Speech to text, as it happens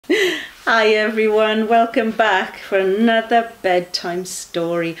Hi everyone, welcome back for another bedtime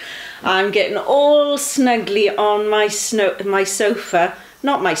story. I'm getting all snugly on my sofa,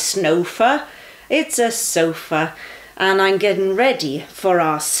 not my snofa, it's a sofa, and I'm getting ready for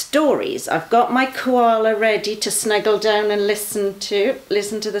our stories. I've got my koala ready to snuggle down and listen to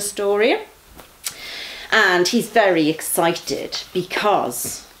the story, and he's very excited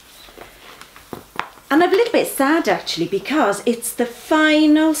because... And I'm a little bit sad actually because it's the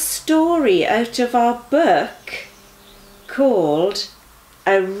final story out of our book called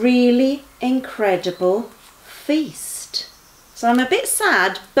A Really Incredible Feast. So I'm a bit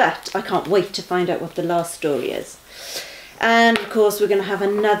sad, but I can't wait to find out what the last story is. And of course we're going to have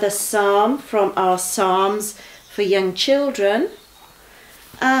another psalm from our Psalms for Young Children.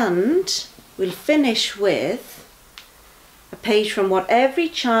 And we'll finish with a page from What Every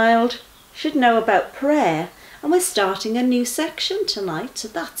Child Should Know About Prayer, and we're starting a new section tonight, so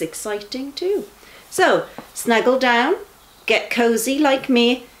that's exciting too. So snuggle down, get cozy like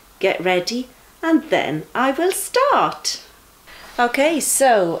me, get ready, and then I will start. Okay,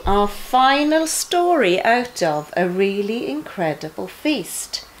 so our final story out of A Really Incredible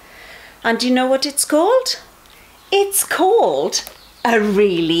Feast. And do you know what it's called? It's called A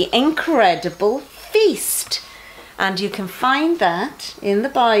Really Incredible Feast. And you can find that in the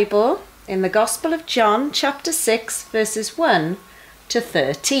Bible, in the Gospel of John, chapter 6, verses 1 to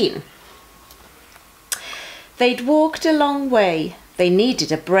 13. They'd walked a long way. They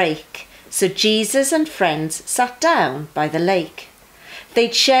needed a break. So Jesus and friends sat down by the lake.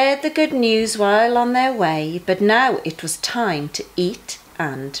 They'd shared the good news while on their way, but now it was time to eat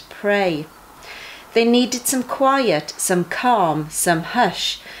and pray. They needed some quiet, some calm, some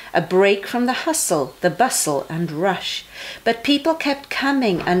hush, a break from the hustle, the bustle and rush. But people kept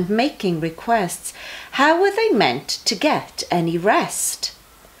coming and making requests. How were they meant to get any rest?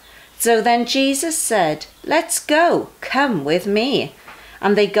 So then Jesus said, "Let's go, come with me."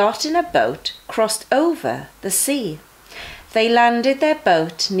 And they got in a boat, crossed over the sea. They landed their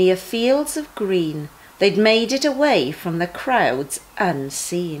boat near fields of green. They'd made it away from the crowds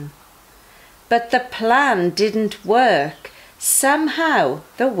unseen. But the plan didn't work. Somehow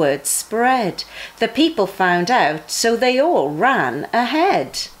the word spread. The people found out, so they all ran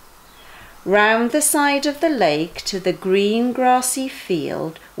ahead. Round the side of the lake to the green grassy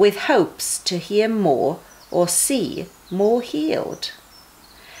field, with hopes to hear more or see more healed.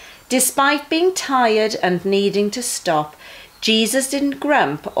 Despite being tired and needing to stop, Jesus didn't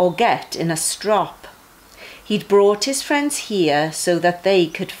grump or get in a strop. He'd brought his friends here so that they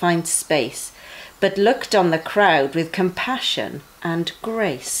could find space, but looked on the crowd with compassion and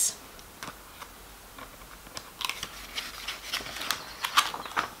grace.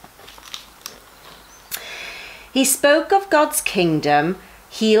 He spoke of God's kingdom,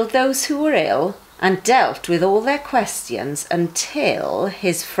 healed those who were ill, and dealt with all their questions until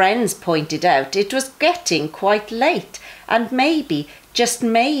his friends pointed out it was getting quite late, and maybe, just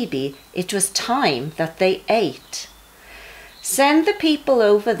maybe, it was time that they ate. Send the people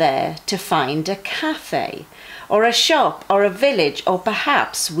over there to find a cafe, or a shop, or a village, or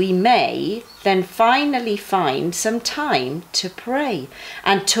perhaps we may then finally find some time to pray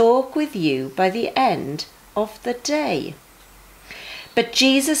and talk with you by the end of the day. But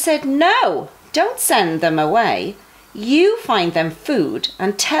Jesus said, "No, don't send them away. You find them food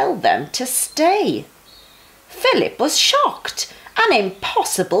and tell them to stay." Philip was shocked. An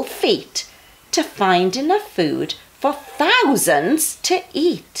impossible feat to find enough food for thousands to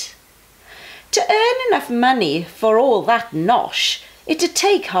eat. To earn enough money for all that nosh, it'd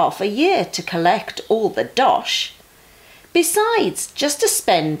take half a year to collect all the dosh. Besides, just to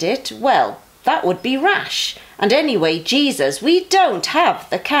spend it, well, that would be rash. And anyway, Jesus, we don't have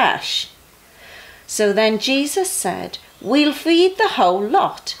the cash. So then Jesus said, "We'll feed the whole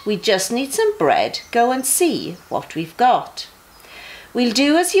lot. We just need some bread. Go and see what we've got." "We'll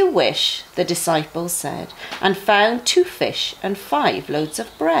do as you wish," the disciples said, and found 2 fish and 5 loaves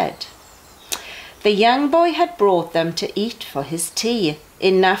of bread. The young boy had brought them to eat for his tea,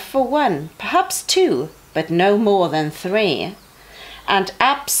 enough for 1, perhaps 2, but no more than 3. And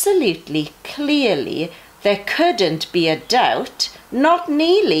absolutely clearly there couldn't be a doubt, not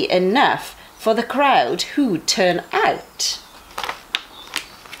nearly enough for the crowd who'd turn out.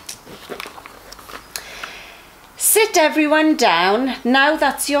 "Sit everyone down, now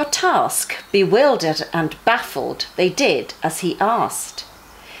that's your task." Bewildered and baffled, they did as he asked.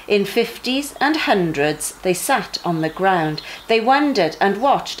 In 50s and 100s they sat on the ground. They wondered and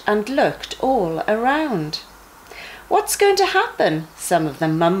watched and looked all around. "What's going to happen?" some of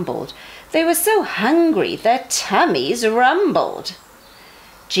them mumbled. They were so hungry their tummies rumbled.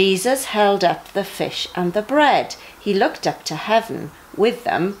 Jesus held up the fish and the bread. He looked up to heaven with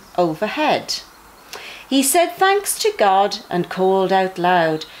them overhead. He said thanks to God and called out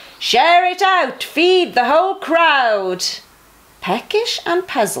loud, "Share it out, feed the whole crowd." Peckish and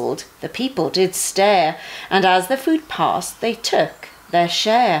puzzled, the people did stare, and as the food passed, they took their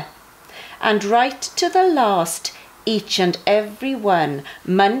share. And right to the last, each and every one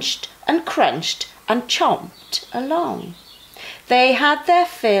munched and crunched and chomped along. They had their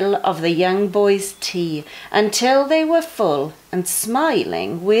fill of the young boy's tea until they were full and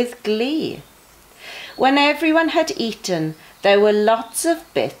smiling with glee. When everyone had eaten, there were lots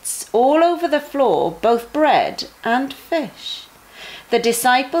of bits all over the floor, both bread and fish. The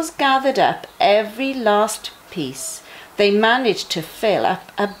disciples gathered up every last piece. They managed to fill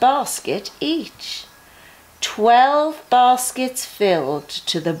up a basket each. 12 baskets filled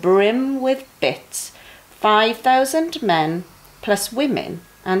to the brim with bits, 5,000 men plus women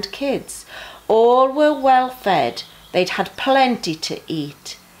and kids. All were well fed, they'd had plenty to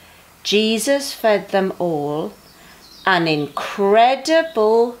eat. Jesus fed them all, an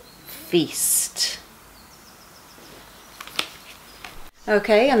incredible feast.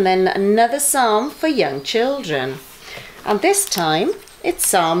 Okay, and then another psalm for young children. And this time it's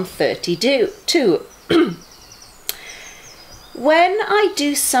Psalm 32. When I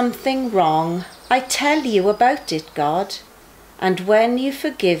do something wrong, I tell you about it, God. And when you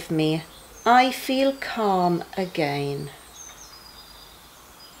forgive me, I feel calm again.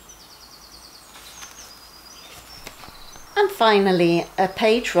 And finally, a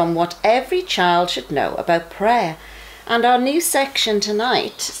page from What Every Child Should Know About Prayer. And our new section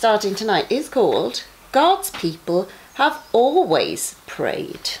tonight, starting tonight, is called God's People Have Always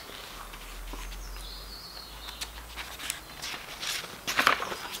Prayed.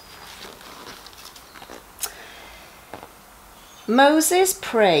 Moses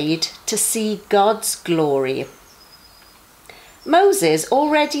prayed to see God's glory. Moses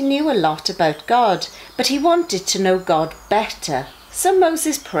already knew a lot about God, but he wanted to know God better. So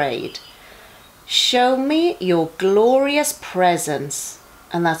Moses prayed, "Show me your glorious presence."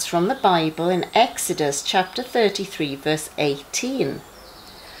 And that's from the Bible in Exodus chapter 33, verse 18.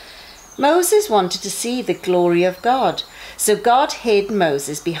 Moses wanted to see the glory of God, so God hid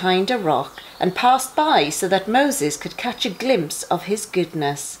Moses behind a rock and passed by so that Moses could catch a glimpse of his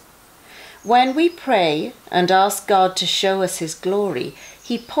goodness. When we pray and ask God to show us his glory,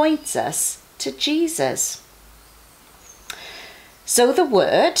 he points us to Jesus. So the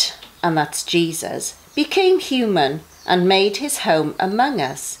Word, and that's Jesus, became human and made his home among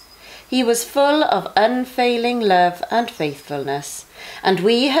us. He was full of unfailing love and faithfulness, and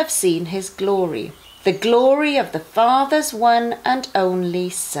we have seen his glory, the glory of the Father's one and only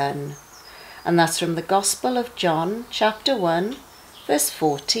Son. And that's from the Gospel of John, chapter 1, verse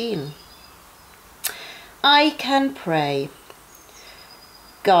 14. I can pray.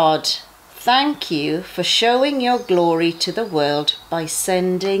 God, thank you for showing your glory to the world by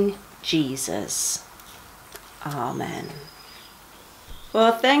sending Jesus. Amen.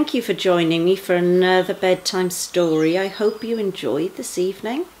 Well, thank you for joining me for another bedtime story. I hope you enjoyed this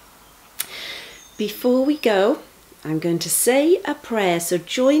evening. Before we go, I'm going to say a prayer, so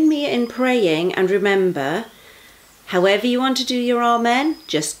join me in praying, and remember, however you want to do your Amen,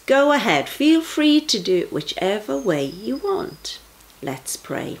 just go ahead. Feel free to do it whichever way you want. Let's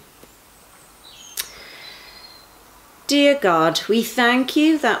pray. Dear God, we thank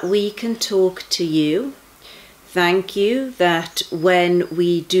you that we can talk to you. Thank you that when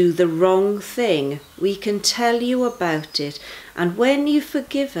we do the wrong thing, we can tell you about it. And when you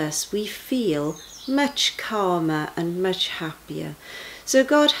forgive us, we feel much calmer and much happier. So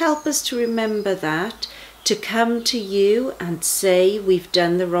God, help us to remember that, to come to you and say we've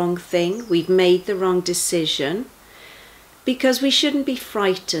done the wrong thing, we've made the wrong decision, because we shouldn't be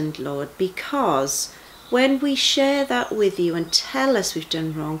frightened, Lord, because when we share that with you and tell us we've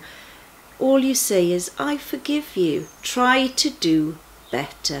done wrong, all you say is, I forgive you. Try to do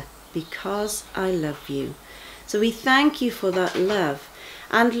better because I love you. So we thank you for that love.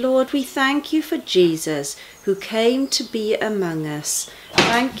 And Lord, we thank you for Jesus who came to be among us.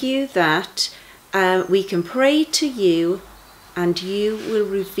 Thank you that we can pray to you and you will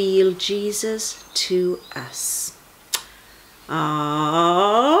reveal Jesus to us.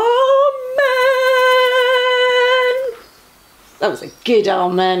 Amen. That was a good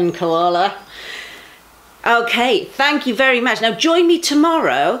amen, Koala. Okay, thank you very much. Now join me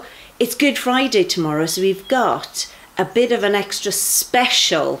tomorrow. It's Good Friday tomorrow, so we've got a bit of an extra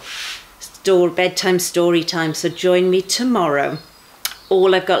special bedtime story time. So join me tomorrow.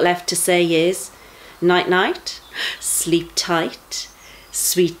 All I've got left to say is night night, sleep tight,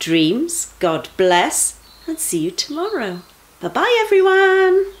 Sweet dreams, God bless, and see you tomorrow. Bye-bye,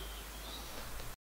 everyone.